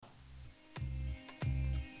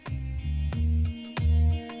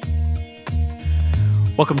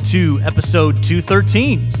Welcome to episode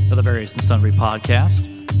 213 of the Various and Sundry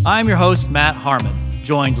podcast. I'm your host, Matt Harmon,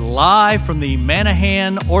 joined live from the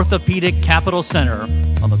Manahan Orthopedic Capital Center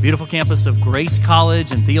on the beautiful campus of Grace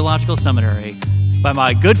College and Theological Seminary by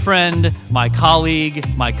my good friend, my colleague,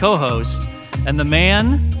 my co-host, and the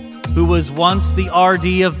man who was once the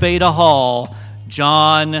RD of Beta Hall,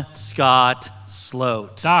 John Scott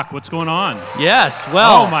Sloat. Doc, what's going on? Yes,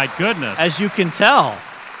 well. Oh, my goodness. As you can tell,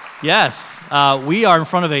 yes, we are in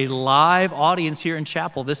front of a live audience here in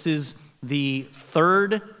Chapel. This is the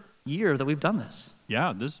third year that we've done this.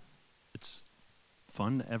 Yeah, it's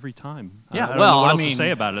fun every time. Yeah, I don't know what else to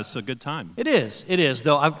say about it. It's a good time. It is,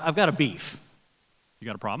 though. I've got a beef. You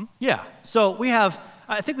got a problem? Yeah, so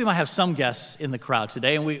I think we might have some guests in the crowd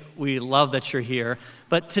today, and we love that you're here.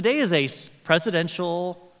 But today is a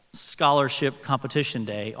presidential scholarship competition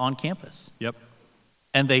day on campus. Yep.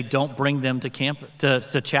 And they don't bring them to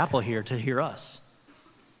chapel here to hear us.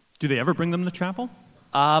 Do they ever bring them to chapel?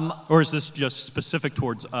 Or is this just specific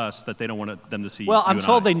towards us that they don't want them to see? Well, I'm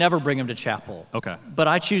told they never bring them to chapel. Okay. But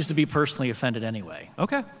I choose to be personally offended anyway.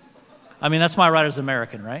 Okay. I mean, that's my right as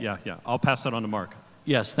American, right? Yeah. I'll pass that on to Mark.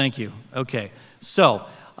 Yes, thank you. Okay. So,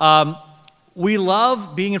 we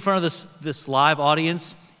love being in front of this live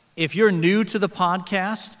audience. If you're new to the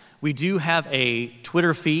podcast, we do have a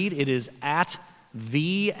Twitter feed. It is at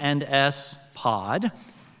V&S Pod.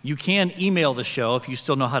 You can email the show if you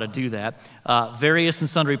still know how to do that. Various and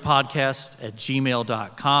Sundry Podcast at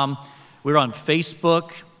gmail.com. We're on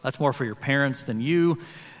Facebook. That's more for your parents than you.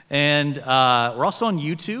 And we're also on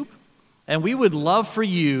YouTube. And we would love for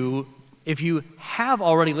you, if you have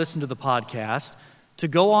already listened to the podcast, to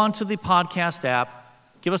go on to the podcast app,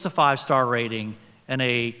 give us a 5-star rating, and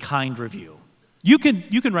a kind review. You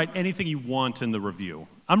can write anything you want in the review.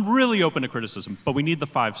 I'm really open to criticism, but we need the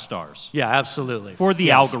 5 stars. Yeah, absolutely. For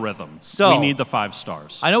the algorithm, we need the 5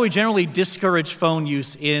 stars. I know we generally discourage phone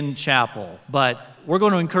use in chapel, but we're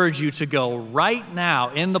going to encourage you to go right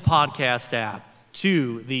now in the podcast app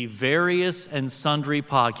to the Various and Sundry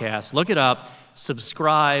podcast. Look it up,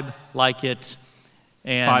 subscribe, like it,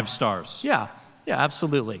 and 5 stars. Yeah,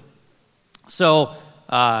 absolutely. So,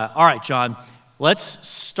 all right, John. Let's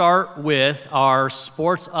start with our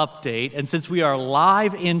sports update. And since we are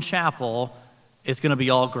live in chapel, it's going to be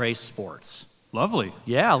all Grace sports. Lovely.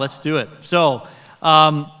 Yeah, let's do it. So,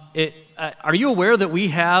 are you aware that we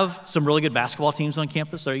have some really good basketball teams on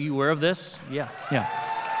campus? Are you aware of this? Yeah.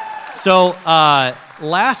 So,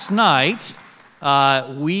 last night,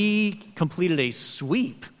 we completed a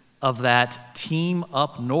sweep of that team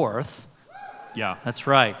up north. Yeah. That's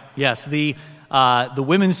right. Yes, the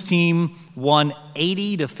women's team won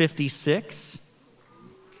 80-56.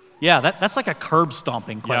 Yeah, that's like a curb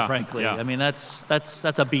stomping, quite frankly. Yeah. I mean, that's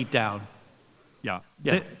a beat down. Yeah.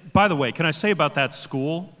 By the way, can I say about that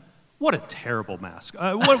school? What a terrible mask.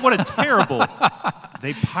 What a terrible.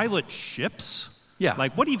 They pilot ships? Yeah.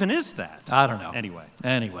 Like, what even is that? I don't know. Anyway.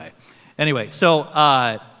 So,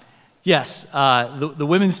 yes, the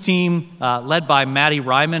women's team, led by Maddie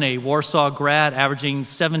Ryman, a Warsaw grad, averaging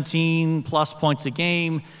 17-plus points a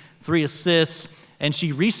game, 3 assists, and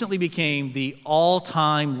she recently became the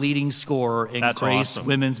all-time leading scorer in Grace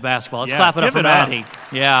women's basketball. Let's clap it up for Maddie.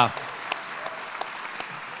 Yeah,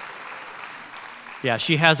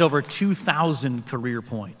 she has over 2,000 career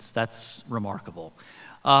points. That's remarkable.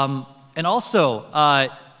 And also,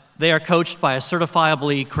 they are coached by a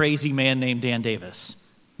certifiably crazy man named Dan Davis.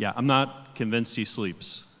 Yeah, I'm not convinced he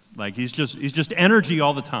sleeps. Like, he's just energy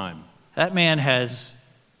all the time. That man has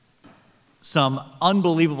some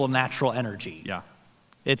unbelievable natural energy. Yeah.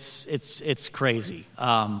 It's crazy.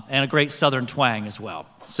 And a great southern twang as well.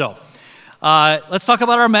 So, let's talk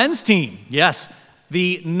about our men's team. Yes,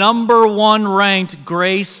 the number 1 ranked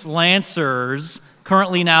Grace Lancers,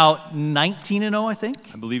 currently now 19-0, I think.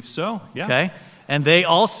 I believe so, yeah. Okay, and they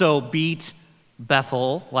also beat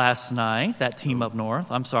Bethel last night, that team up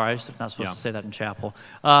north. I'm sorry, I'm not supposed to say that in chapel.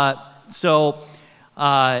 I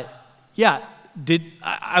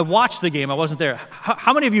watched the game. I wasn't there.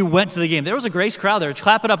 How many of you went to the game? There was a Grace crowd there.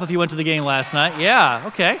 Clap it up if you went to the game last night. Yeah,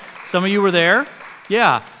 okay. Some of you were there.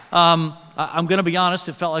 Yeah. I'm going to be honest.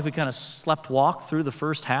 It felt like we kind of slept walk through the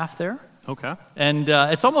first half there. Okay. And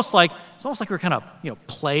it's almost like we're kind of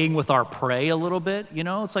playing with our prey a little bit.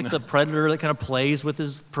 It's like the predator that kind of plays with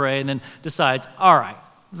his prey and then decides, all right,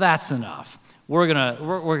 that's enough. We're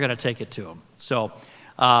gonna take it to him. So,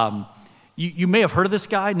 you may have heard of this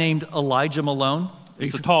guy named Elijah Malone.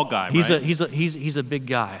 He's a tall guy, right? He's a big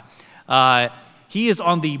guy. He is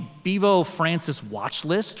on the Bevo Francis watch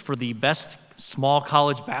list for the best small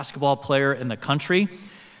college basketball player in the country.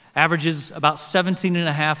 Averages about 17 and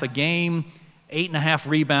a half a game 8.5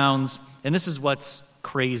 rebounds, and this is what's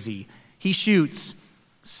crazy. He shoots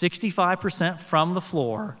 65% from the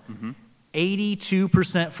floor,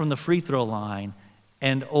 82% from the free throw line,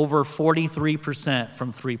 and over 43%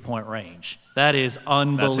 from three-point range. That is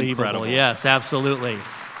unbelievable. That's incredible. Yes, absolutely.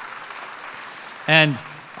 And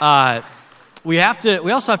we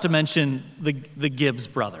also have to mention the Gibbs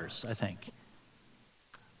brothers, I think.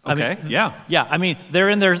 Okay, Yeah, I mean, they're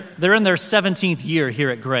in their 17th year here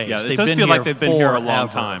at Grace. Yeah, it does feel like they've been here a long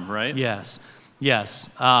time, right? Yes.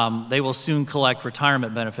 They will soon collect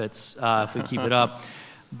retirement benefits if we keep it up.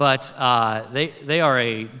 But they are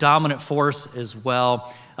a dominant force as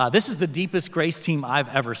well. This is the deepest Grace team I've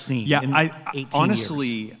ever seen. Yeah, in 18 honestly,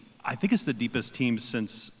 years. I think it's the deepest team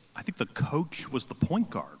since I think the coach was the point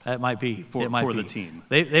guard. It might be for the team.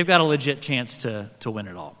 They've got a legit chance to win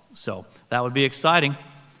it all. So that would be exciting.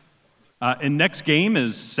 And next game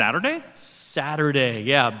is Saturday? Saturday,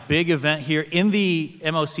 yeah. Big event here in the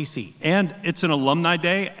MOCC. And it's an alumni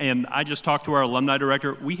day, and I just talked to our alumni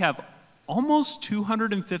director. We have almost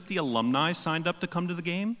 250 alumni signed up to come to the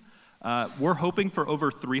game. We're hoping for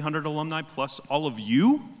over 300 alumni, plus all of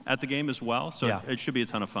you at the game as well. So It should be a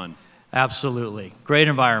ton of fun. Absolutely. Great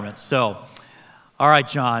environment. So, all right,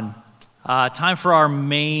 John, time for our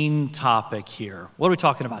main topic here. What are we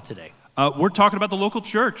talking about today? We're talking about the local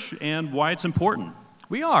church and why it's important.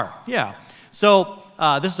 We are, yeah. So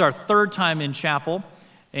this is our third time in chapel.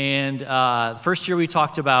 And the first year we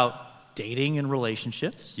talked about dating and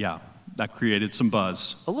relationships. Yeah, that created some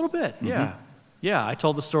buzz. A little bit, yeah. Yeah, I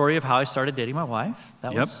told the story of how I started dating my wife.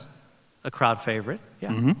 That was a crowd favorite,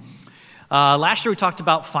 yeah. Last year we talked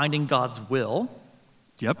about finding God's will.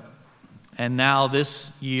 Yep. And now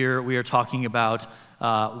this year we are talking about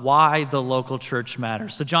why the local church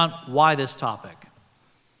matters. So, John, why this topic?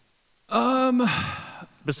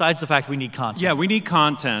 Besides the fact we need content. Yeah, we need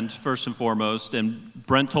content, first and foremost. And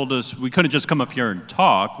Brent told us we couldn't just come up here and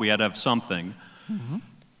talk. We had to have something.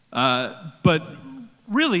 But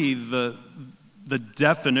really, the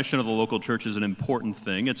definition of the local church is an important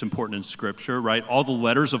thing. It's important in Scripture, right? All the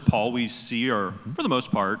letters of Paul we see are, for the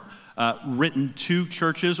most part, written to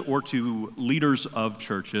churches or to leaders of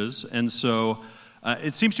churches. And so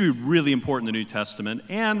it seems to be really important in the New Testament,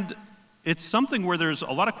 and it's something where there's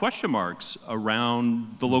a lot of question marks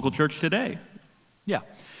around the local church today. Yeah.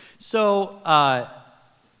 So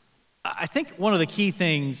I think one of the key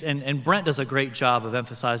things, and Brent does a great job of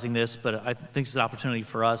emphasizing this, but I think it's an opportunity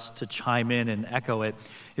for us to chime in and echo it,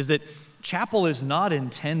 is that chapel is not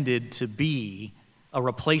intended to be a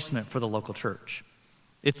replacement for the local church.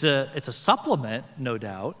 It's a supplement, no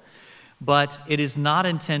doubt, but it is not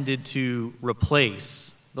intended to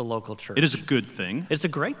replace the local church. It is a good thing. It's a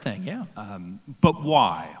great thing, yeah. But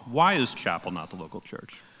why? Why is chapel not the local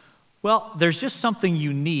church? Well, there's just something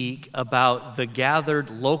unique about the gathered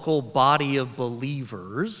local body of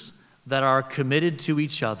believers that are committed to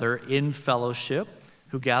each other in fellowship,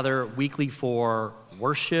 who gather weekly for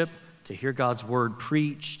worship, to hear God's word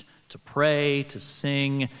preached, to pray, to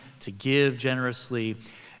sing, to give generously.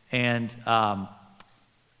 And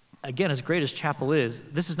again, as great as chapel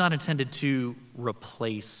is, this is not intended to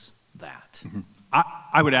replace that.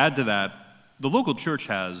 I would add to that, the local church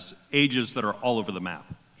has ages that are all over the map.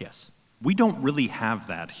 Yes. We don't really have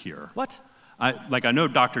that here. What? I know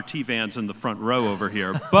Dr. T. Van's in the front row over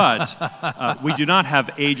here, but we do not have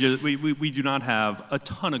ages. We do not have a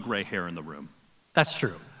ton of gray hair in the room. That's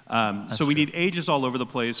true. So we need ages all over the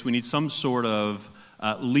place. We need some sort of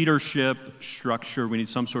leadership structure. We need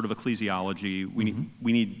some sort of ecclesiology.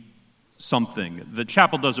 We need something that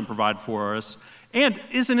chapel doesn't provide for us and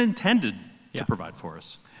isn't intended to provide for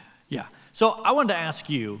us. Yeah. So I wanted to ask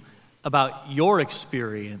you about your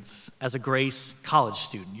experience as a Grace college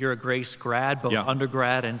student. You're a Grace grad, both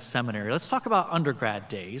undergrad and seminary. Let's talk about undergrad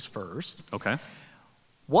days first. Okay.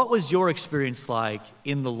 What was your experience like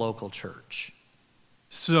in the local church?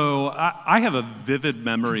 So I have a vivid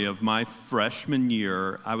memory of my freshman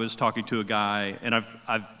year. I was talking to a guy, and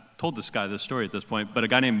I've told this guy this story at this point, but a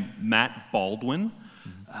guy named Matt Baldwin.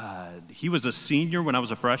 He was a senior when I was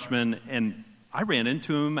a freshman, and I ran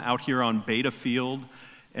into him out here on Beta Field,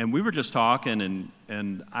 and we were just talking,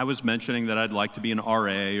 and I was mentioning that I'd like to be an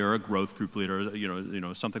RA or a growth group leader, you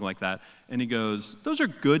know, something like that. And he goes, "Those are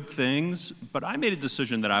good things, but I made a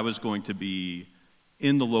decision that I was going to be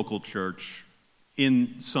in the local church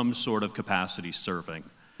in some sort of capacity serving."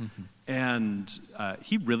 And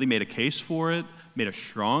he really made a case for it, made a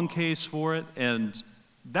strong case for it, and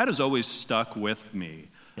that has always stuck with me,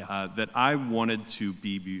 that I wanted to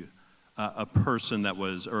be a person that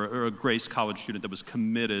was, or a Grace College student that was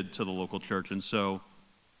committed to the local church. And so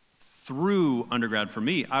through undergrad for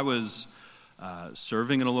me, I was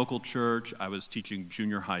serving in a local church. I was teaching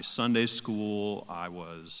junior high Sunday school. I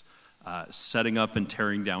was setting up and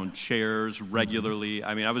tearing down chairs regularly.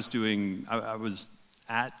 I mean, I was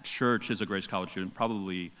at church as a Grace College student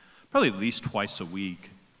probably at least twice a week,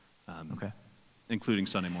 including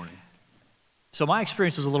Sunday morning. So my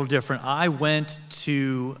experience was a little different. I went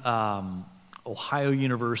to Ohio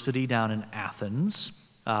University down in Athens.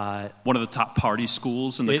 One of the top party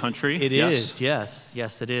schools in the country? It is, yes,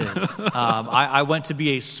 it is. I went to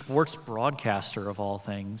be a sports broadcaster of all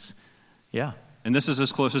things. Yeah. And this is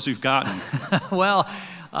as close as you've gotten. Well,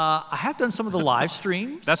 I have done some of the live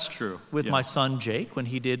streams. That's true. With my son Jake when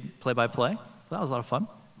he did play-by-play. That was a lot of fun.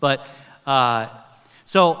 But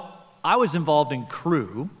so I was involved in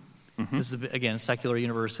Crew. This is, again, secular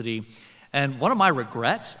university. And one of my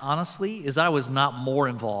regrets, honestly, is that I was not more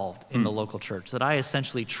involved in the local church, that I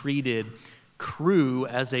essentially treated Crew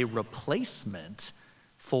as a replacement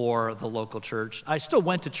for the local church. I still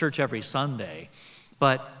went to church every Sunday,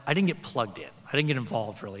 but I didn't get plugged in. I didn't get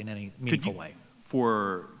involved really in any meaningful way.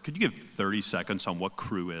 Could you give 30 seconds on what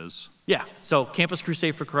Crew is? Yeah, so Campus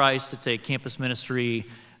Crusade for Christ, it's a campus ministry,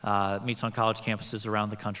 meets on college campuses around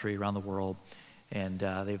the country, around the world, and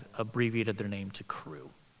they've abbreviated their name to Crew.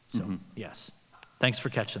 So, yes, thanks for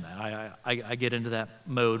catching that. I get into that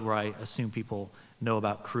mode where I assume people know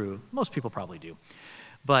about Crew. Most people probably do.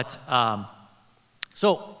 But,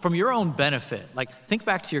 so from your own benefit, like think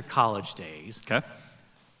back to your college days. Okay.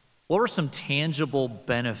 What were some tangible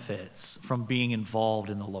benefits from being involved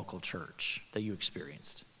in the local church that you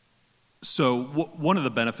experienced? So one of the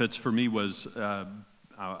benefits for me was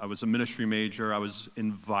I was a ministry major. I was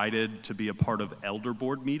invited to be a part of elder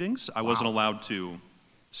board meetings. I wasn't allowed to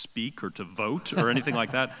speak or to vote or anything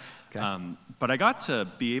like that. But I got to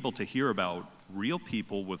be able to hear about real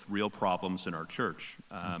people with real problems in our church.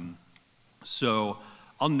 So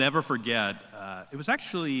I'll never forget, it was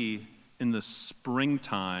actually in the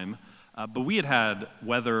springtime, but we had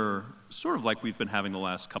weather sort of like we've been having the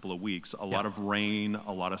last couple of weeks, a lot of rain,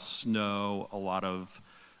 a lot of snow, a lot of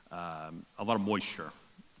moisture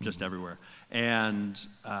just everywhere. And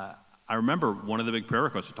I remember one of the big prayer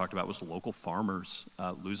requests we talked about was local farmers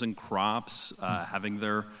losing crops, having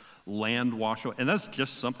their land wash away. And that's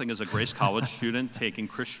just something as a Grace College student taking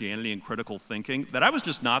Christianity and critical thinking that I was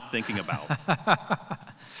just not thinking about.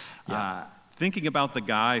 Thinking about the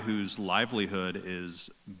guy whose livelihood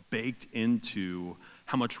is baked into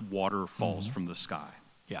how much water falls from the sky.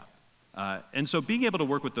 And so being able to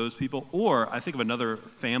work with those people, or I think of another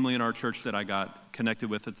family in our church that I got connected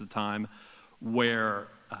with at the time where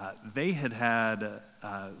they had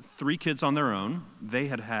 3 kids on their own. They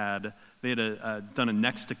had done a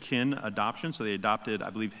next to kin adoption, so they adopted,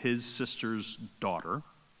 I believe, his sister's daughter.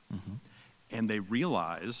 And they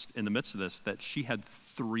realized in the midst of this that she had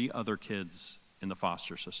 3 other kids in the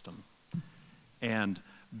foster system. And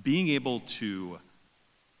being able to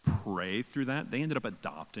pray through that, they ended up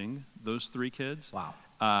adopting those 3 kids. Wow.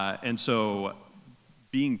 And so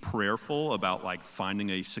being prayerful about like finding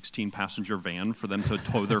a 16-passenger van for them to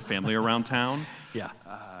tow their family around town.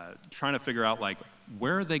 Trying to figure out like,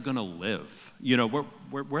 where are they going to live? You know,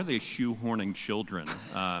 where are they shoehorning children?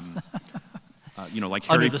 Like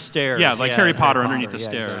under the stairs. Yeah, like Harry Potter underneath the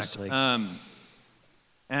stairs. Exactly.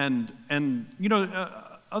 And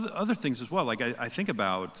other things as well. Like I think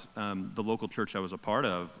about the local church I was a part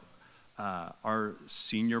of. Our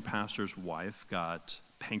senior pastor's wife got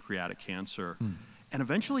pancreatic cancer and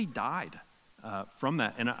eventually died from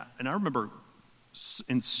that. And I remember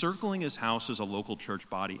encircling his house as a local church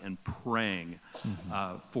body and praying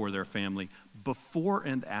for their family before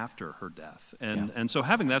and after her death. And so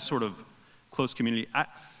having that sort of close community,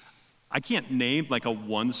 I can't name like a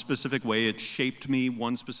one specific way it shaped me,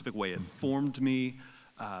 one specific way it formed me,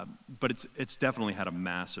 but it's definitely had a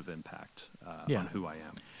massive impact on who I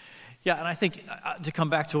am. Yeah, and I think to come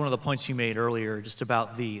back to one of the points you made earlier, just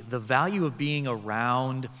about the value of being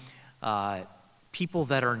around people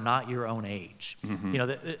that are not your own age. You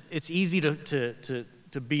know, it's easy to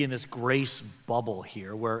be in this grace bubble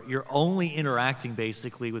here, where you're only interacting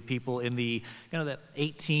basically with people in the that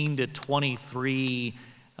 18 to 23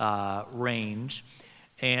 range,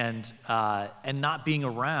 and not being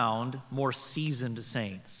around more seasoned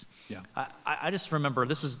saints. I just remember,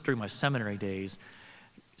 this is during my seminary days,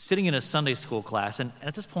 sitting in a Sunday school class, and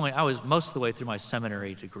at this point I was most of the way through my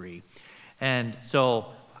seminary degree, and so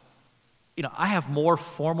I have more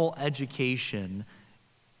formal education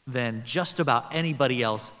than just about anybody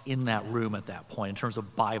else in that room at that point in terms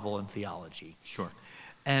of Bible and theology. Sure.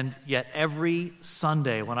 And yet every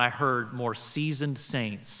Sunday when I heard more seasoned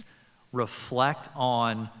saints reflect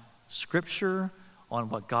on Scripture, on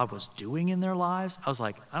what God was doing in their lives, I was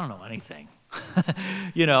like, I don't know anything.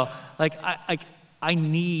 I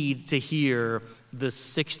need to hear the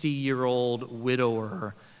 60-year-old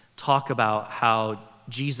widower talk about how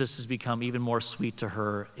Jesus has become even more sweet to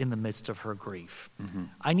her in the midst of her grief. Mm-hmm.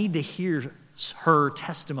 I need to hear her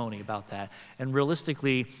testimony about that. And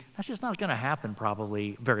realistically, that's just not going to happen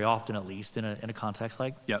probably very often, at least in a context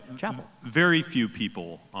like chapel. Very few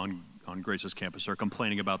people on Grace's campus are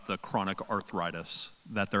complaining about the chronic arthritis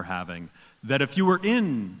that they're having. That if you were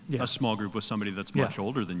in a small group with somebody that's much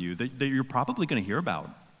older than you, that you're probably going to hear about,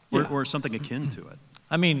 or something akin to it.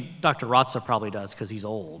 I mean, Dr. Rotza probably does because he's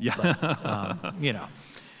old. Yeah.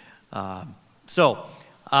 But, So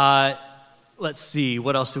let's see.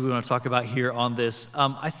 What else do we want to talk about here on this?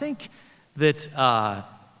 I think that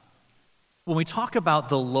when we talk about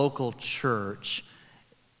the local church,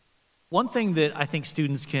 one thing that I think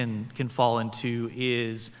students can fall into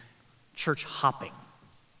is church hopping.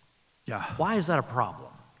 Yeah. Why is that a problem?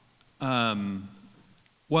 I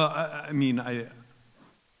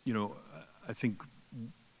think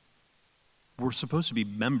we're supposed to be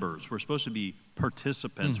members. We're supposed to be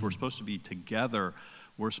participants. Mm-hmm. We're supposed to be together.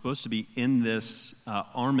 We're supposed to be in this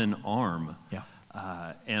arm in arm. Yeah.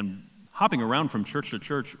 And hopping around from church to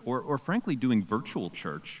church, or frankly doing virtual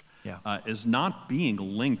church, is not being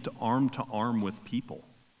linked arm to arm with people.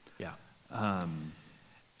 Yeah.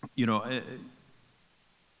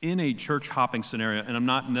 In a church hopping scenario, and I'm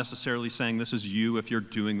not necessarily saying this is you if you're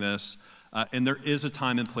doing this, and there is a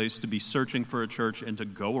time and place to be searching for a church and to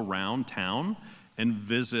go around town and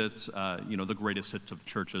visit, the greatest hits of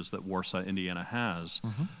churches that Warsaw, Indiana has.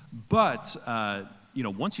 Mm-hmm. But,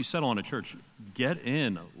 once you settle on a church, get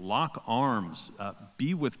in, lock arms,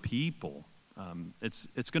 be with people.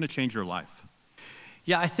 It's going to change your life.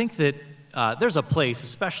 Yeah, I think that there's a place,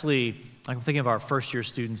 especially, I'm thinking of our first-year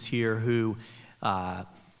students here who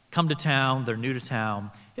come to town, they're new to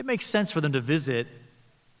town. It makes sense for them to visit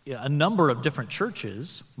a number of different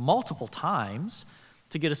churches multiple times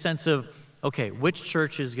to get a sense of, okay, which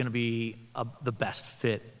church is going to be the best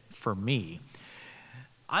fit for me?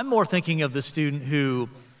 I'm more thinking of the student who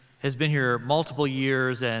has been here multiple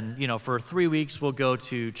years and, for 3 weeks we'll go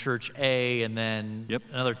to church A, and then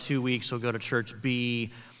another 2 weeks we'll go to church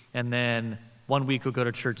B, and then 1 week we'll go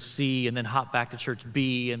to church C, and then hop back to church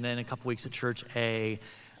B, and then a couple weeks at church A.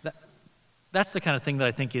 That's the kind of thing that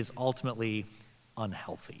I think is ultimately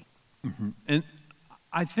unhealthy. Mm-hmm. And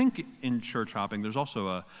I think in church hopping, there's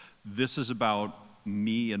also this is about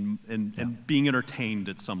me and being entertained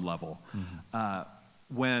at some level. Mm-hmm.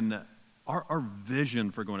 When our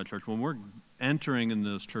vision for going to church, when we're entering in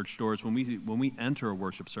those church doors, when we enter a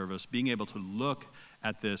worship service, being able to look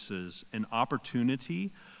at this as an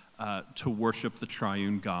opportunity to worship the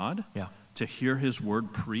triune God, to hear his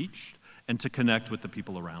word preached, and to connect with the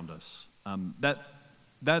people around us.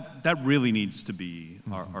 That really needs to be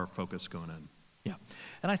our focus going in. Yeah.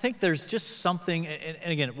 And I think there's just something,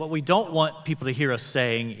 and again, what we don't want people to hear us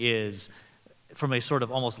saying is, from a sort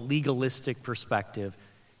of almost legalistic perspective,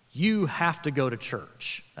 you have to go to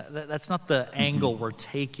church. That's not the angle we're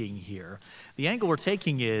taking here. The angle we're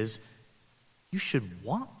taking is, you should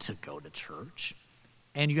want to go to church,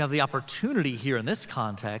 and you have the opportunity here in this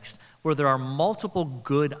context where there are multiple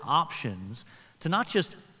good options to not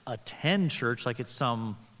just attend church like it's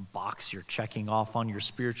some box you're checking off on your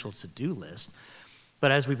spiritual to-do list,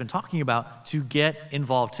 but as we've been talking about, to get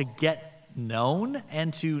involved, to get known,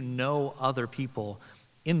 and to know other people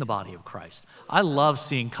in the body of Christ. I love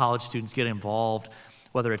seeing college students get involved,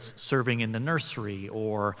 whether it's serving in the nursery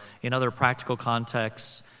or in other practical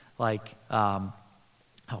contexts like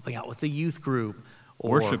helping out with the youth group.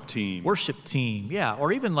 Or worship team,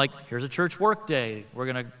 or even like, here's a church work day,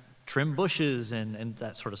 we're going to trim bushes and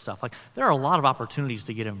that sort of stuff. Like, there are a lot of opportunities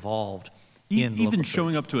to get involved in even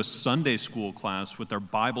showing up to a Sunday school class with their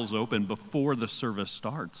Bibles open before the service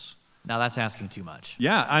starts. Now that's asking too much.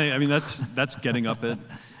 Yeah, I mean that's getting up at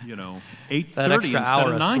 8:30 instead of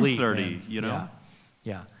 9:30.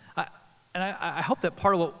 Yeah. I hope that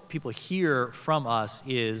part of what people hear from us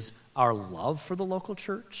is our love for the local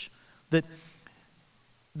church. That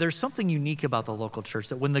there's something unique about the local church,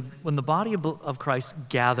 that when the body of Christ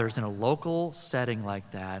gathers in a local setting like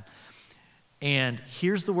that and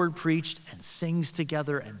hears the word preached and sings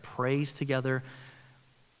together and prays together,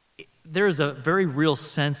 there is a very real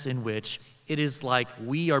sense in which it is like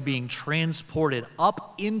we are being transported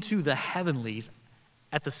up into the heavenlies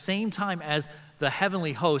at the same time as the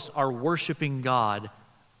heavenly hosts are worshiping God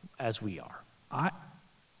as we are. I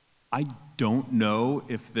don't know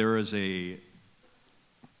if there is I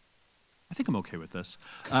think I'm okay with this.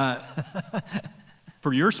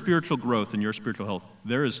 For your spiritual growth and your spiritual health,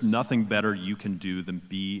 there is nothing better you can do than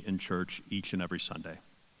be in church each and every Sunday.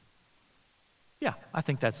 Yeah, I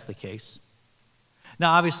think that's the case.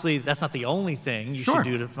 Now, obviously, that's not the only thing you should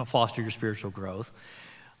do to foster your spiritual growth.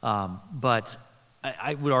 But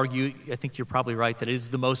I would argue, I think you're probably right, that it is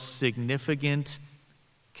the most significant,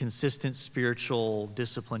 consistent spiritual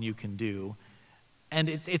discipline you can do. And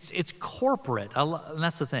it's corporate, and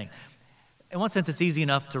that's the thing. In one sense, it's easy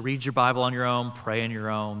enough to read your Bible on your own, pray on your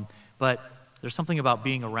own, but there's something about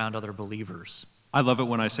being around other believers. I love it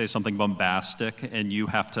when I say something bombastic and you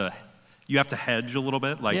have to hedge a little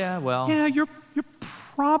bit. Like, yeah, you're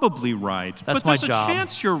probably right. That's but there's my job. A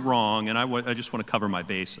chance you're wrong, and I just want to cover my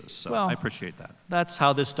bases. So I appreciate that. That's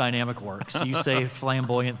how this dynamic works. You say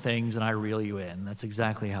flamboyant things, and I reel you in. That's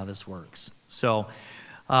exactly how this works. So,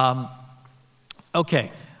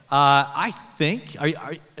 okay. I think,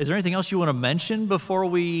 is there anything else you want to mention before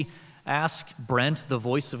we ask Brent, the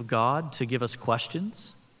voice of God, to give us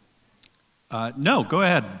questions? No, go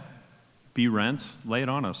ahead. Be Brent. Lay it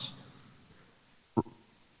on us.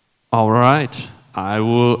 All right. I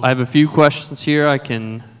have a few questions here I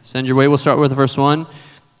can send your way. We'll start with the first one.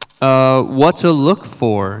 What to look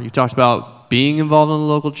for? You talked about being involved in the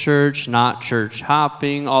local church, not church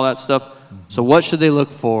hopping, all that stuff. So what should they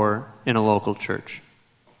look for in a local church?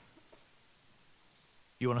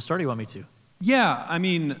 You want to start or you want me to? Yeah, I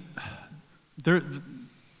mean,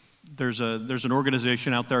 there's an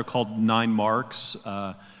organization out there called 9 Marks,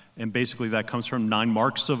 and basically that comes from 9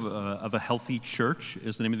 Marks of a Healthy Church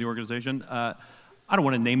is the name of the organization. I don't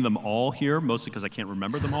want to name them all here, mostly because I can't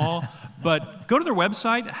remember them all, but go to their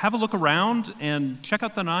website, have a look around, and check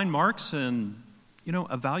out the 9 Marks and,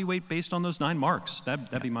 evaluate based on those 9 marks.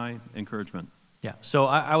 That'd be my encouragement. Yeah, so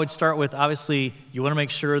I would start with, obviously, you want to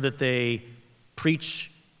make sure that they preach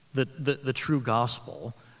the true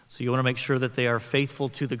gospel. So you want to make sure that they are faithful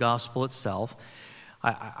to the gospel itself.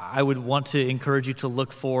 I would want to encourage you to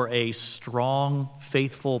look for a strong,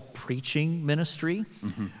 faithful preaching ministry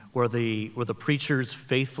where the preachers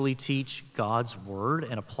faithfully teach God's word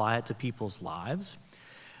and apply it to people's lives.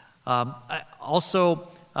 Also,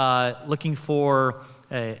 looking for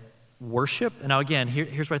worship. And now again,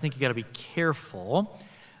 here's where I think you got to be careful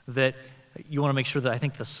that you want to make sure that I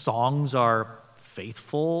think the songs are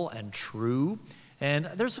faithful and true. And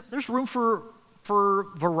there's room for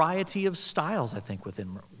variety of styles, I think,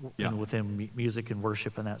 within music and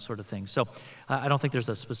worship and that sort of thing. So I don't think there's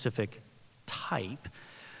a specific type.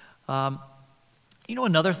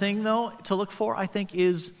 Another thing, though, to look for, I think,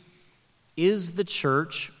 is the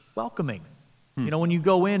church welcoming? When you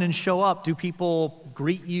go in and show up, do people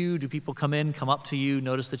greet you? Do people come up to you,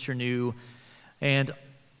 notice that you're new? And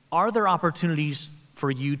are there opportunities for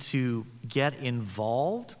you to get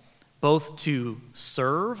involved, both to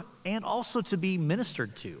serve and also to be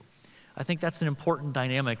ministered to? I think that's an important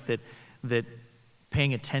dynamic that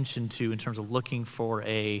paying attention to in terms of looking for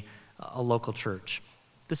a local church.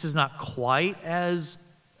 This is not quite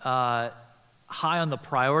as high on the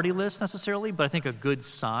priority list necessarily, but I think a good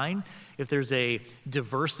sign if there's a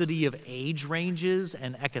diversity of age ranges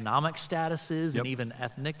and economic statuses and even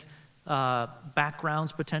ethnic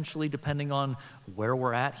backgrounds potentially, depending on where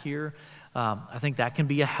we're at here. I think that can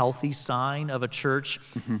be a healthy sign of a church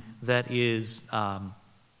that is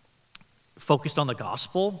focused on the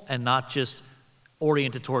gospel and not just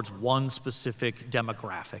oriented towards one specific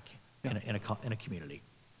demographic in a community.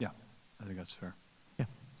 Yeah, I think that's fair. Yeah.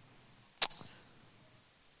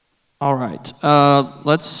 All right.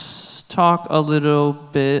 Let's talk a little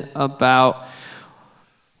bit about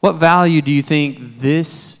what value do you think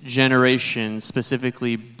this generation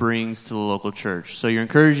specifically brings to the local church? So you're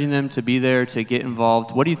encouraging them to be there, to get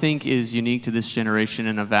involved. What do you think is unique to this generation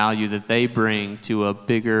and a value that they bring to a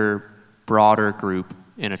bigger, broader group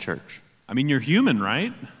in a church? I mean, you're human,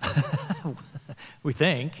 right? We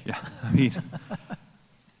think. Yeah, I mean,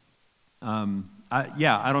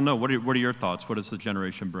 I don't know. What are your thoughts? What does the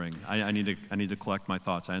generation bring? I need to collect my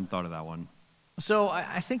thoughts. I hadn't thought of that one. So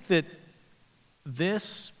I think that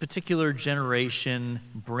this particular generation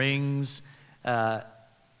brings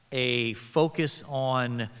a focus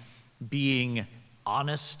on being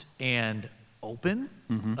honest and open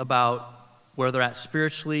about where they're at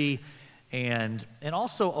spiritually, and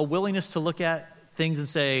also a willingness to look at things and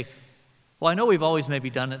say, well, I know we've always maybe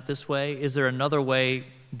done it this way. Is there another way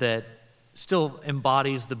that still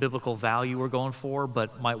embodies the biblical value we're going for,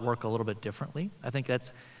 but might work a little bit differently? I think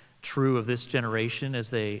that's true of this generation as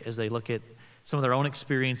they look at some of their own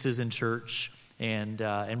experiences in church and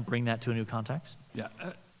bring that to a new context. Yeah,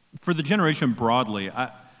 for the generation broadly,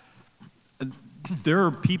 there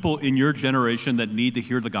are people in your generation that need to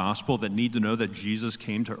hear the gospel, that need to know that Jesus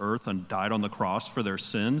came to earth and died on the cross for their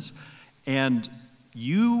sins. And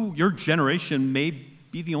your generation may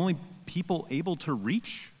be the only people able to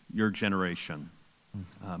reach your generation.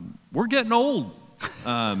 We're getting old.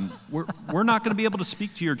 We're not going to be able to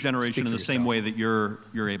speak to your generation in the same way that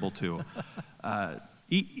you're able to.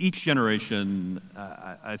 Each generation,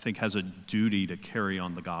 I think, has a duty to carry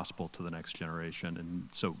on the gospel to the next generation. And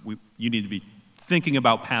so you need to be thinking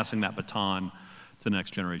about passing that baton to the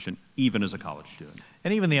next generation, even as a college student.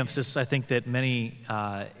 And even the emphasis, I think, that many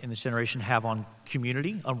in this generation have on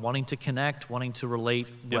community, on wanting to connect, wanting to relate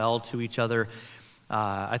well to each other.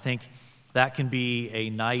 I think that can be a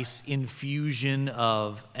nice infusion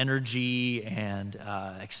of energy and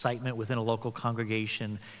excitement within a local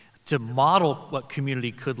congregation to model what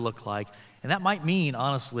community could look like. And that might mean,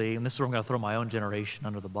 honestly, and this is where I'm going to throw my own generation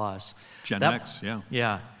under the bus. Gen X, yeah.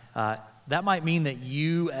 Yeah. That might mean that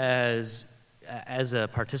you as a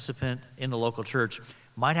participant in the local church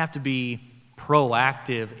might have to be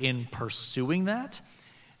proactive in pursuing that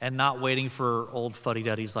and not waiting for old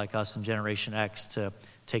fuddy-duddies like us in Generation X to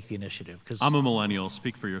take the initiative. I'm a millennial.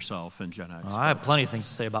 Speak for yourself in Gen X. I have plenty of things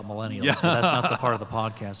to say about millennials, but that's not the part of the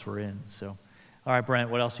podcast we're in. So, all right, Brent,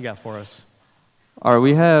 what else you got for us? All right,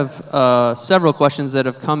 we have several questions that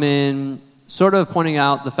have come in, sort of pointing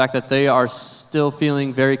out the fact that they are still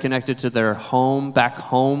feeling very connected to their back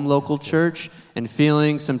home local church, and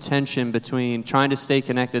feeling some tension between trying to stay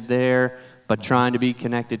connected there, but trying to be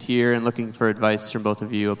connected here, and looking for advice from both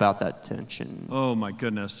of you about that tension. Oh, my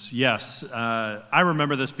goodness. Yes. I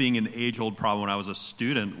remember this being an age-old problem when I was a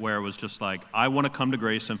student, where it was just like, I want to come to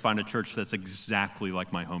Grace and find a church that's exactly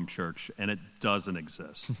like my home church, and it doesn't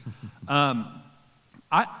exist.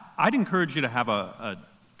 I'd encourage you to have a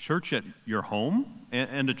church at your home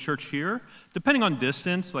and a church here, depending on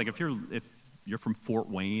distance. Like if you're from Fort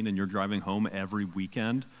Wayne and you're driving home every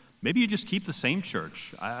weekend, maybe you just keep the same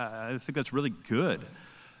church. I think that's really good.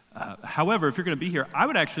 However, if you're going to be here, I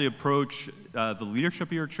would actually approach the leadership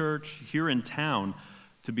of your church here in town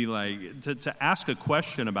to be like, to ask a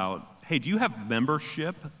question about, hey, do you have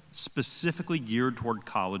membership specifically geared toward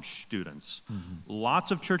college students? Mm-hmm.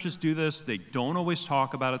 Lots of churches do this. They don't always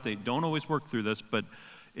talk about it. They don't always work through this, but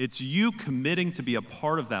it's you committing to be a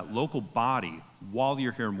part of that local body while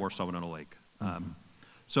you're here in Warsaw and Lake.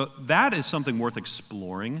 So that is something worth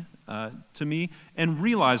exploring to me, and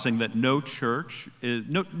realizing that no two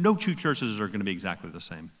churches are going to be exactly the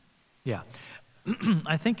same. Yeah.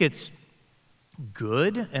 I think it's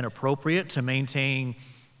good and appropriate to maintain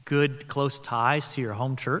good, close ties to your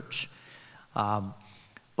home church.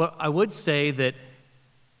 But I would say that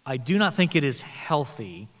I do not think it is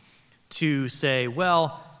healthy to say,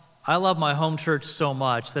 well, I love my home church so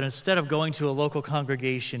much that instead of going to a local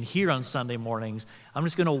congregation here on Sunday mornings, I'm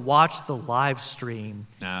just going to watch the live stream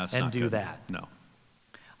and do that. No.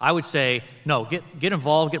 I would say, no, get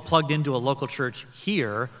involved, get plugged into a local church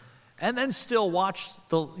here, and then still watch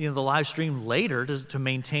the live stream later to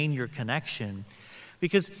maintain your connection.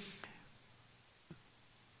 Because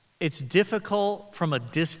it's difficult from a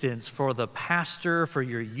distance for the pastor, for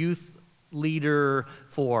your youth leader,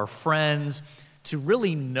 for friends, to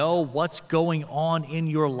really know what's going on in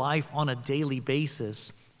your life on a daily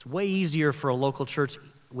basis. It's way easier for a local church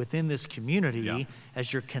within this community,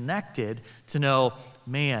 as you're connected, to know,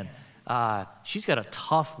 man, she's got a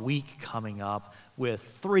tough week coming up with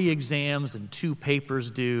 3 exams and 2 papers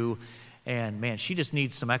due, and man, she just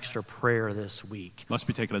needs some extra prayer this week. Must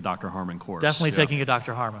be taking a Dr. Harmon course. Definitely taking a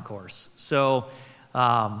Dr. Harmon course. So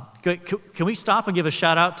can we stop and give a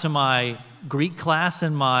shout out to my Greek class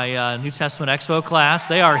and my New Testament Expo class?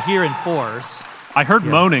 They are here in force. I heard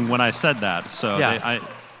moaning when I said that, so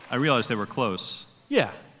I realized they were close.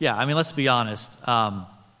 Yeah. I mean, let's be honest.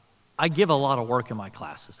 I give a lot of work in my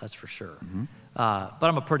classes, that's for sure. Mm-hmm. But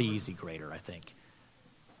I'm a pretty easy grader, I think.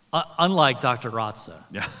 Unlike Dr. Ratza.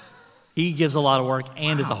 Yeah. He gives a lot of work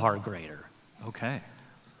and is a hard grader. Okay.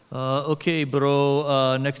 Okay,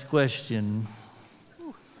 bro. Next question.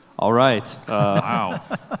 All right. Wow.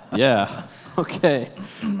 Yeah. Okay.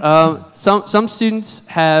 Some students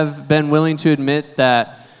have been willing to admit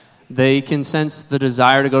that they can sense the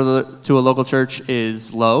desire to go to a local church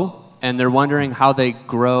is low, and they're wondering how they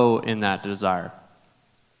grow in that desire.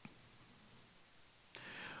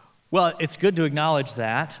 Well, it's good to acknowledge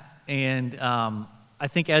that, and I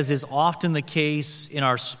think, as is often the case in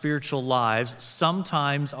our spiritual lives,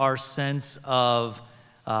 sometimes our sense of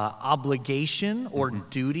obligation or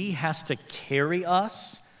duty has to carry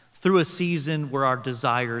us through a season where our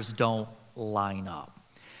desires don't line up.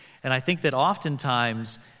 And I think that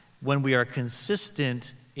oftentimes when we are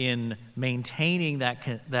consistent in maintaining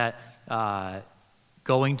that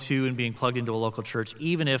going to and being plugged into a local church,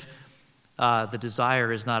 even if the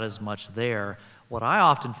desire is not as much there. What I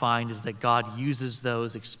often find is that God uses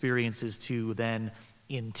those experiences to then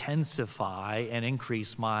intensify and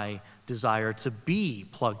increase my desire to be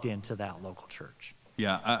plugged into that local church.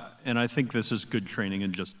 Yeah, and I think this is good training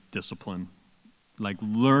in just discipline, like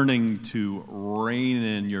learning to rein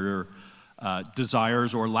in your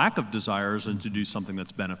desires or lack of desires and to do something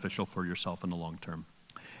that's beneficial for yourself in the long term.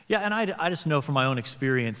 Yeah, and I just know from my own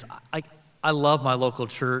experience, I love my local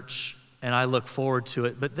church and I look forward to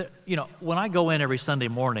it. But when I go in every Sunday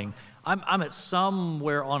morning, I'm at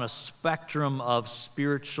somewhere on a spectrum of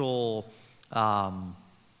spiritual,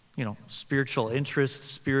 spiritual interest,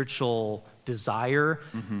 spiritual desire.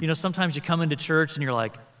 Mm-hmm. Sometimes you come into church and you're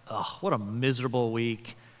like, oh, what a miserable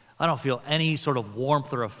week. I don't feel any sort of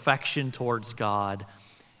warmth or affection towards God.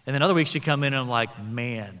 And then other weeks you come in and I'm like,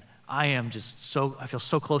 man, I feel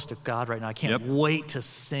so close to God right now. I can't wait to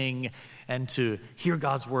sing and to hear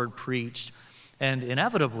God's word preached. And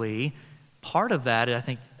inevitably, part of that, I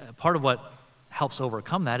think, part of what helps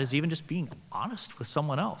overcome that is even just being honest with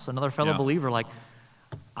someone else, another fellow believer. Like,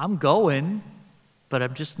 I'm going, but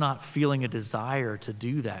I'm just not feeling a desire to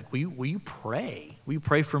do that. Will you pray? Will you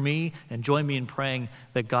pray for me and join me in praying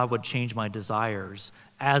that God would change my desires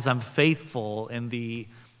as I'm faithful in the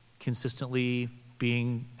consistently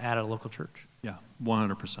being at a local church? Yeah,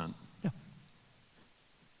 100%.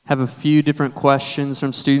 Have a few different questions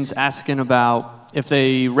from students asking about if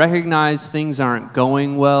they recognize things aren't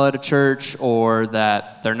going well at a church or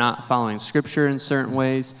that they're not following Scripture in certain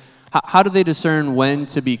ways. How do they discern when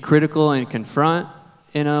to be critical and confront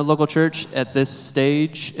in a local church at this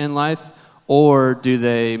stage in life? Or do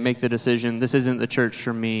they make the decision, this isn't the church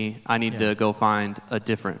for me, I need to go find a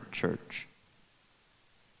different church?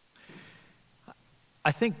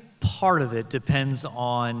 I think part of it depends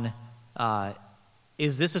on,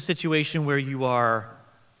 is this a situation where you are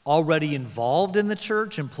already involved in the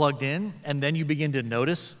church and plugged in, and then you begin to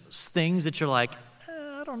notice things that you're like,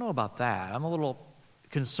 I don't know about that. I'm a little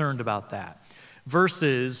concerned about that.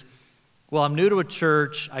 Versus, well, I'm new to a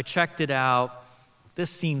church. I checked it out. This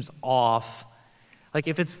seems off. Like,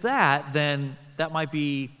 if it's that, then that might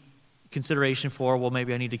be consideration for, well,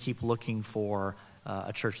 maybe I need to keep looking for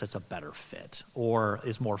a church that's a better fit or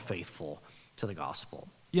is more faithful to the gospel.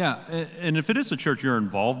 Yeah, and if it is a church you're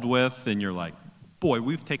involved with and you're like, boy,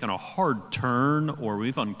 we've taken a hard turn or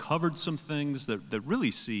we've uncovered some things that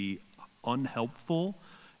really seem unhelpful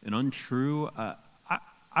and untrue,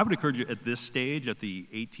 I would encourage you at this stage, at the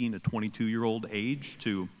 18 to 22-year-old age,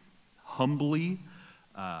 to humbly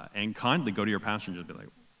and kindly go to your pastor and just be like,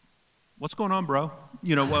 what's going on, bro?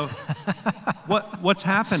 What's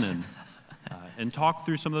happening? And talk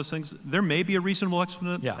through some of those things. There may be a reasonable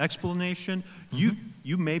explanation. Mm-hmm.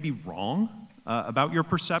 You may be wrong about your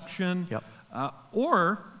perception. Yep.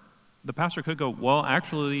 Or the pastor could go, well,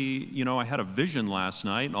 actually, I had a vision last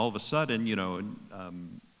night, and all of a sudden,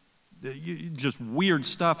 just weird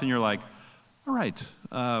stuff, and you're like, all right.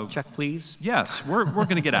 Check, please. Yes, we're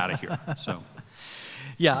going to get out of here. So,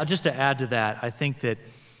 yeah, just to add to that, I think that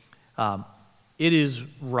it is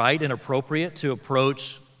right and appropriate to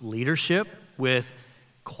approach leadership with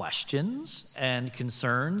questions and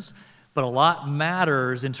concerns, but a lot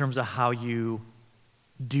matters in terms of how you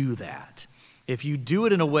do that. If you do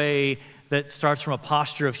it in a way that starts from a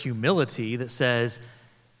posture of humility that says,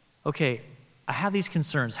 okay, I have these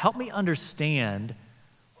concerns, help me understand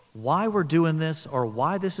why we're doing this, or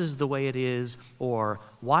why this is the way it is, or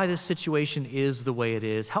why this situation is the way it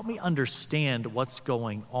is. Help me understand what's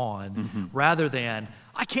going on, rather than,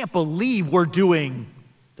 I can't believe we're doing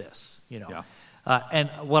this, Yeah. And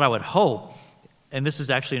what I would hope, and this is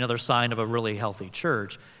actually another sign of a really healthy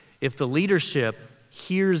church, if the leadership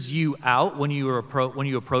hears you out when you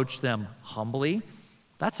approach them humbly,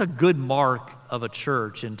 that's a good mark of a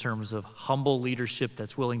church in terms of humble leadership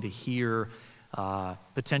that's willing to hear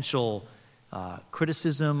potential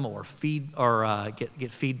criticism or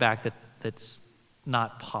get feedback that's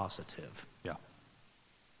not positive. Yeah.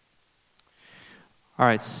 All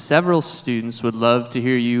right, several students would love to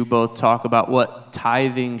hear you both talk about what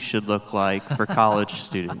tithing should look like for college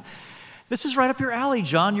students. This is right up your alley,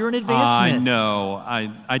 John. You're an advancement. I know.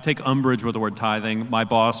 I take umbrage with the word tithing. My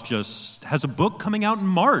boss just has a book coming out in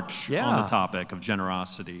March on the topic of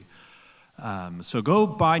generosity. So go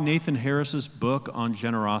buy Nathan Harris's book on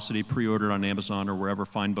generosity, pre-ordered on Amazon or wherever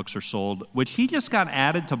fine books are sold, which he just got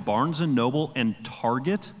added to Barnes & Noble and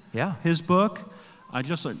Target, his book.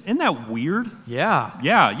 Isn't that weird? Yeah.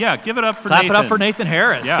 Yeah. Give it up for Clap Nathan. Clap it up for Nathan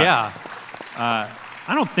Harris. Yeah.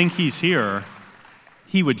 I don't think he's here.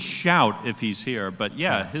 he would shout if he's here. But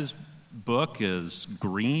yeah, his book is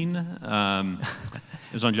green.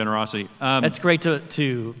 It was on generosity. That's great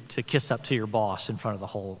to kiss up to your boss in front of the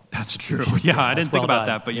whole. That's true. Yeah, I didn't think about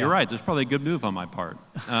that, but you're right. There's probably a good move on my part.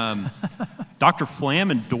 Dr.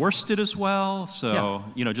 Flam endorsed it as well, so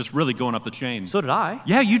just really going up the chain. So did I.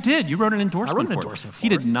 Yeah, you did. You wrote an endorsement. I wrote an for endorsement it. for He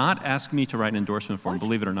it. did not ask me to write an endorsement for him,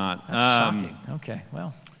 believe it or not. That's shocking. Okay,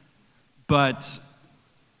 well. But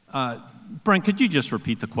Brent, could you just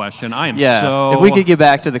repeat the question? I am If we could get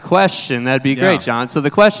back to the question, that'd be great, John. So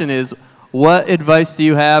the question is, what advice do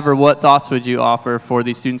you have or what thoughts would you offer for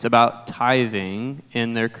these students about tithing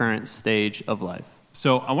in their current stage of life?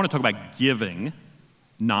 So I want to talk about giving,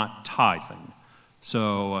 not tithing.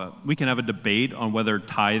 So we can have a debate on whether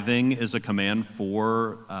tithing is a command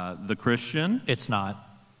for the Christian. It's not.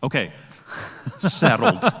 Okay,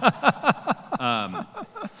 settled.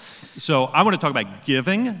 So I want to talk about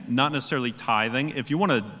giving, not necessarily tithing. If you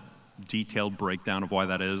want a detailed breakdown of why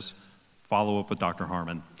that is, follow up with Dr.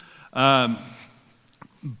 Harmon.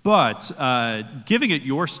 But giving at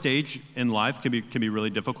your stage in life can be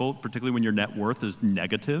really difficult, particularly when your net worth is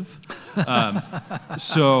negative.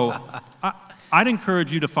 So I'd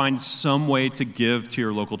encourage you to find some way to give to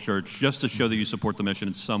your local church just to show that you support the mission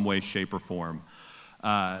in some way, shape, or form.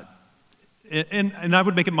 And I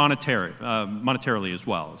would make it monetarily as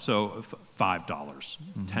well. So $5,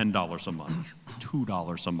 $10 a month,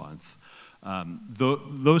 $2 a month.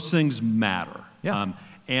 Those things matter. Yeah.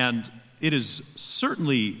 And it is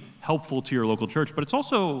certainly helpful to your local church, but it's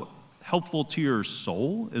also helpful to your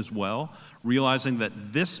soul as well, realizing that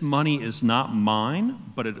this money is not mine,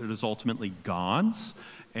 but it is ultimately God's.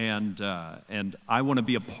 And I want to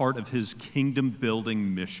be a part of his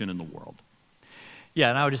kingdom-building mission in the world. Yeah,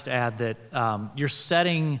 and I would just add that you're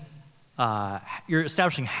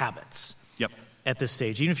establishing habits. Yep. At this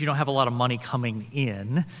stage. Even if you don't have a lot of money coming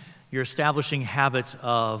in, you're establishing habits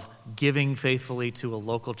of giving faithfully to a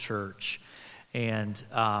local church. And,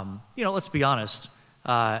 let's be honest,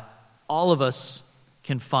 all of us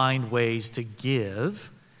can find ways to give.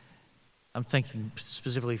 I'm thinking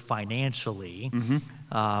specifically financially.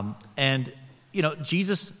 And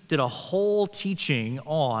Jesus did a whole teaching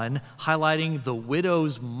on highlighting the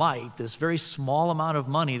widow's mite, this very small amount of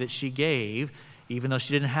money that she gave, even though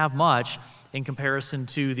she didn't have much, in comparison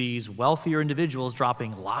to these wealthier individuals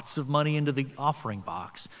dropping lots of money into the offering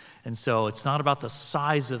box. And so it's not about the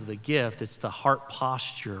size of the gift, it's the heart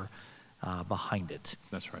posture behind it.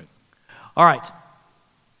 That's right. All right.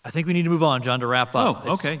 I think we need to move on, John, to wrap up.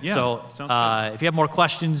 Oh, okay, yeah. So if you have more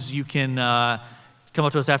questions, you can come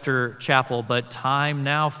up to us after chapel, but time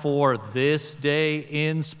now for This Day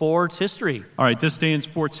in Sports History. All right, This Day in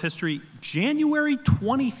Sports History, January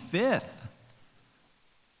 25th.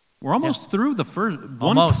 We're almost through the first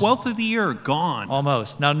 1/12 of the year gone.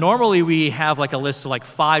 Almost. Now, normally we have like a list of like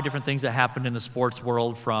 5 different things that happened in the sports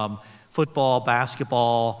world, from football,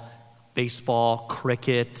 basketball, baseball,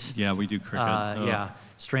 cricket. Yeah, we do cricket.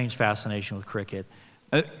 Strange fascination with cricket.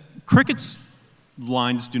 Cricket's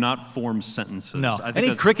lines do not form sentences. No. I think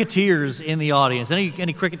any cricketers in the audience? Any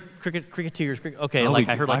cricketers? Okay,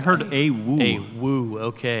 I heard a woo. A woo,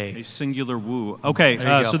 okay. A singular woo. Okay,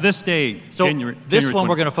 so this day, January we're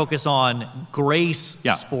going to focus on Grace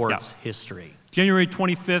sports history. January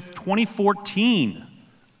 25th, 2014.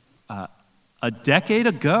 A decade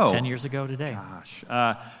ago. 10 years ago today. Gosh.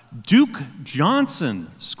 Duke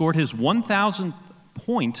Johnson scored his 1,000th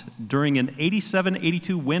point during an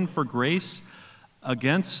 87-82 win for Grace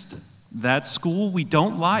against that school we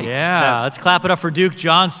don't like. Yeah, let's clap it up for Duke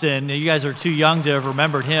Johnson. You guys are too young to have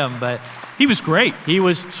remembered him, but he was great. He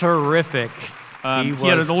was terrific. He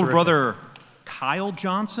had an older brother, Kyle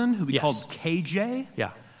Johnson, who we called KJ.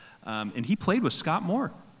 Yeah. And he played with Scott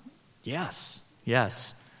Moore. Yes.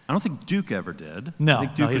 I don't think Duke ever did. No, I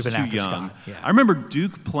think Duke was too young. Yeah. I remember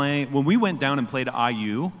Duke playing, when we went down and played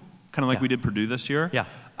IU, kind of like we did Purdue this year. Yeah.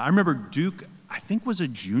 I remember Duke, I think, was a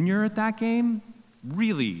junior at that game.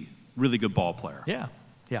 Really, really good ball player. Yeah.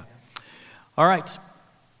 All right.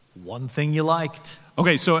 One thing you liked.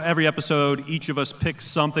 Okay, so every episode, each of us picks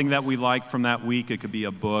something that we like from that week. It could be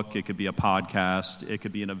a book, it could be a podcast, it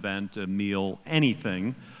could be an event, a meal,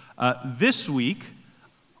 anything. This week,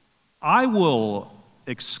 I will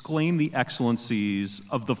exclaim the excellencies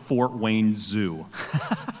of the Fort Wayne Zoo.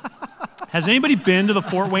 Has anybody been to the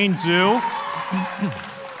Fort Wayne Zoo?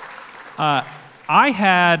 I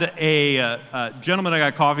had a gentleman I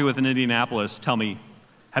got coffee with in Indianapolis tell me,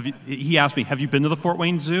 he asked me, have you been to the Fort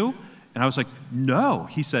Wayne Zoo? And I was like, no.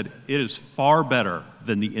 He said, it is far better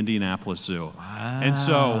than the Indianapolis Zoo. Wow. And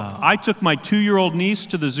so I took my 2-year-old niece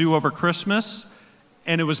to the zoo over Christmas,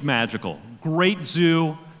 and it was magical. Great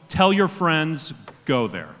zoo. Tell your friends, go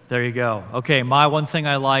there. There you go. Okay, my one thing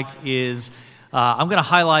I liked is I'm going to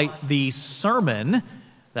highlight the sermon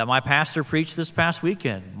that my pastor preached this past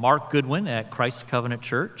weekend. Mark Goodwin at Christ Covenant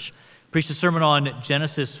Church preached a sermon on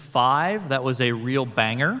Genesis 5. That was a real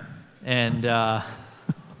banger, and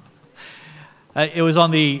it was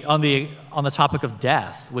on the topic of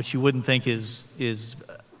death, which you wouldn't think is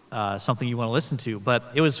something you want to listen to,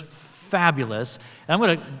 but it was fabulous. And I'm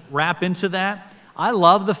going to wrap into that. I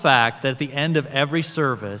love the fact that at the end of every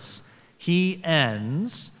service, he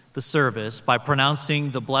ends the service by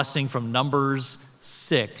pronouncing the blessing from Numbers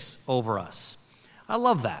 6 over us. I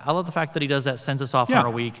love that. I love the fact that he does that, sends us off on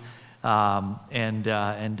our week, and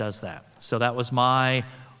does that. So that was my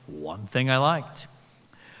one thing I liked.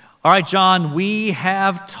 All right, John, we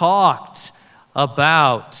have talked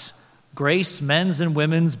about Grace men's and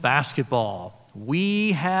women's basketball.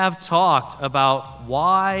 We have talked about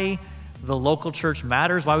why the local church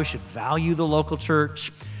matters, why we should value the local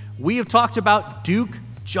church. We have talked about Duke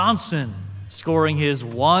Johnson scoring his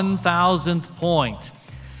 1,000th point.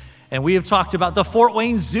 And we have talked about the Fort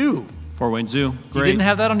Wayne Zoo. Fort Wayne Zoo, great. You didn't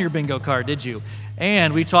have that on your bingo card, did you?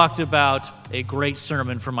 And we talked about a great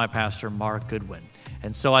sermon from my pastor, Mark Goodwin.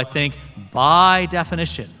 And so I think, by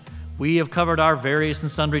definition, we have covered our various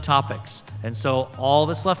and sundry topics. And so all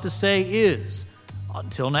that's left to say is,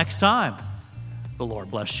 until next time, the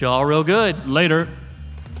Lord bless you all real good. Later.